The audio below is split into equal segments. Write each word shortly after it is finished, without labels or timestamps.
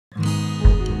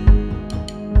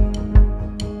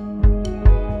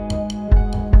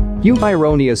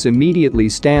Cuvieronius immediately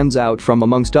stands out from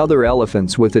amongst other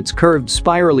elephants with its curved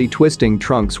spirally twisting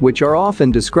trunks, which are often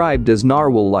described as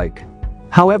narwhal-like.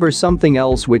 However, something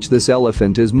else which this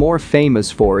elephant is more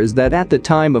famous for is that at the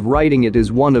time of writing it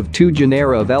is one of two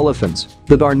genera of elephants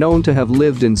that are known to have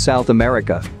lived in South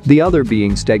America, the other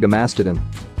being Stegomastodon.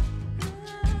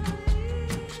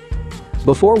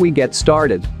 Before we get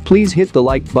started, please hit the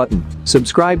like button,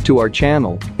 subscribe to our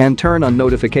channel, and turn on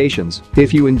notifications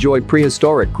if you enjoy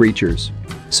prehistoric creatures,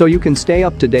 so you can stay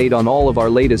up to date on all of our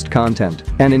latest content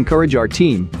and encourage our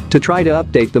team to try to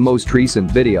update the most recent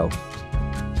video.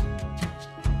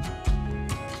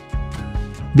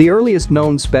 The earliest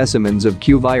known specimens of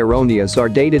Cuvieronius are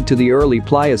dated to the early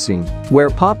Pliocene,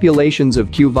 where populations of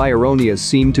Cuvieronius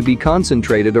seem to be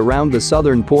concentrated around the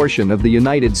southern portion of the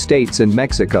United States and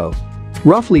Mexico.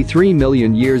 Roughly 3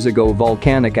 million years ago,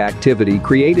 volcanic activity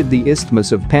created the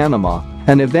Isthmus of Panama,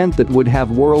 an event that would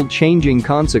have world-changing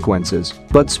consequences,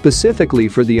 but specifically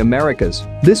for the Americas,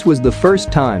 this was the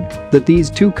first time that these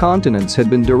two continents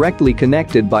had been directly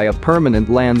connected by a permanent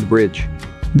land bridge.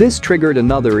 This triggered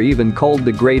another event called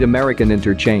the Great American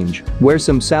Interchange, where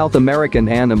some South American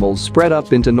animals spread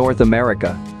up into North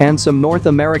America, and some North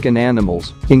American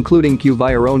animals, including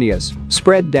Cuvieronius,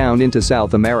 spread down into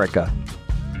South America.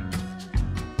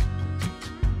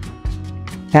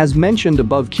 As mentioned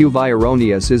above,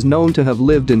 Cuvieronius is known to have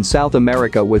lived in South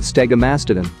America with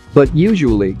Stegomastodon, but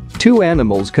usually, two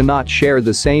animals cannot share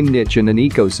the same niche in an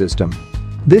ecosystem.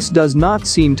 This does not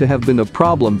seem to have been a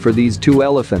problem for these two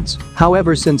elephants.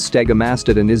 However, since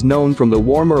Stegomastodon is known from the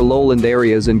warmer lowland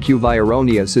areas and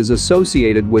Cuvieronius is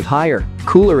associated with higher,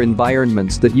 cooler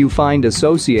environments that you find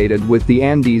associated with the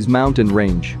Andes mountain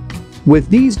range. With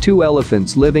these two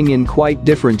elephants living in quite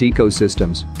different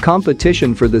ecosystems,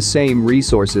 competition for the same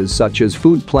resources such as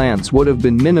food plants would have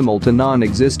been minimal to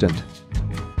non-existent.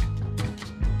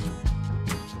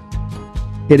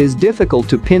 It is difficult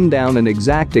to pin down an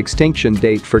exact extinction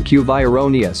date for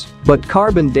Cuvieronius, but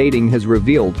carbon dating has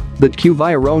revealed that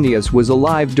Cuvieronius was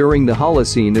alive during the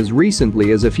Holocene as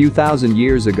recently as a few thousand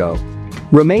years ago.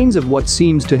 Remains of what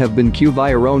seems to have been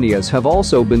Cuvieronius have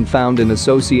also been found in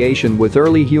association with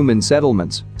early human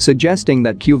settlements, suggesting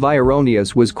that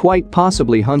Cuvieronius was quite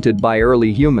possibly hunted by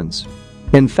early humans.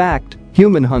 In fact,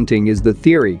 human hunting is the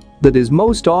theory that is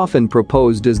most often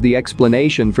proposed as the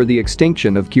explanation for the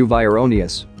extinction of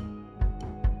Cuvieronius.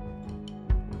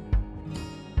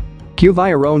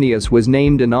 Cuvieronius was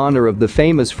named in honor of the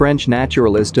famous French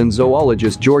naturalist and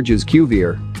zoologist Georges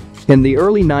Cuvier. In the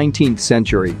early 19th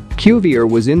century, Cuvier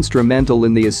was instrumental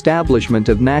in the establishment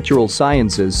of natural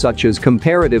sciences such as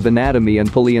comparative anatomy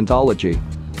and paleontology.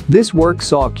 This work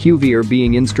saw Cuvier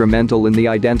being instrumental in the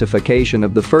identification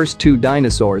of the first two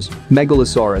dinosaurs,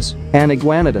 Megalosaurus and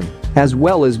Iguanodon, as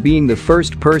well as being the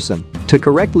first person to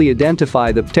correctly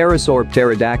identify the pterosaur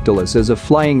pterodactylus as a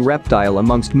flying reptile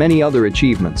amongst many other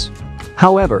achievements.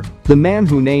 However, the man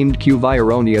who named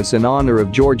Cuvieronius in honor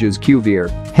of Georges Cuvier,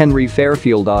 Henry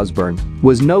Fairfield Osborn,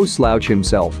 was no slouch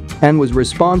himself and was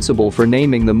responsible for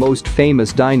naming the most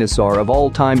famous dinosaur of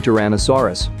all time,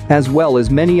 Tyrannosaurus, as well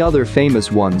as many other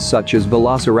famous ones such as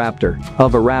Velociraptor,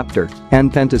 Oviraptor,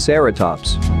 and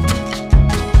Pentaceratops.